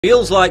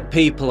Feels like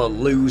people are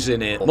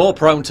losing it, more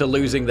prone to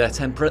losing their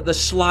temper at the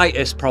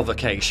slightest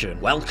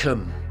provocation.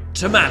 Welcome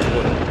to Mad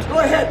World. Go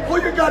ahead, pull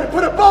your gun and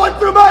put a bullet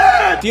through my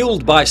head!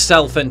 Fueled by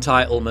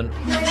self-entitlement,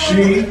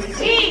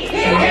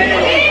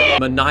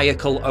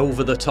 maniacal,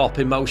 over-the-top,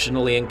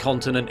 emotionally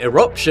incontinent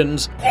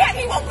eruptions,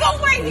 He won't go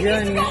away! He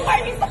needs to go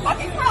away! He's the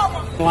fucking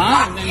problem!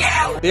 Fuck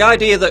you! the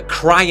idea that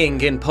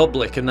crying in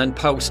public and then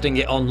posting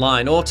it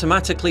online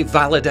automatically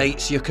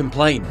validates your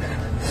complaint.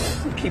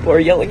 People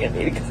are yelling at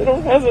me because I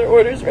don't have their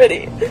orders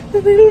ready, and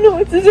they don't know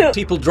what to do.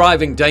 People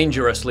driving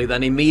dangerously,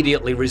 then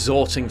immediately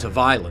resorting to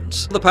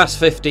violence. For the past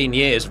 15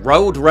 years,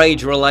 road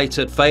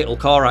rage-related fatal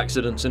car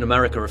accidents in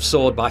America have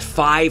soared by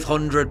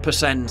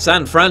 500%.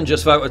 San Fran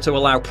just voted to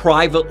allow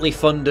privately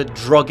funded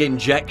drug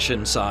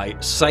injection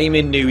sites. Same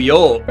in New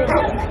York.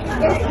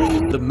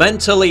 The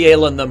mentally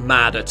ill and the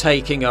mad are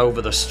taking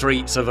over the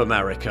streets of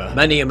America.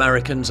 Many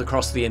Americans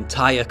across the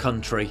entire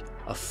country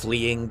are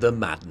fleeing the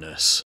madness.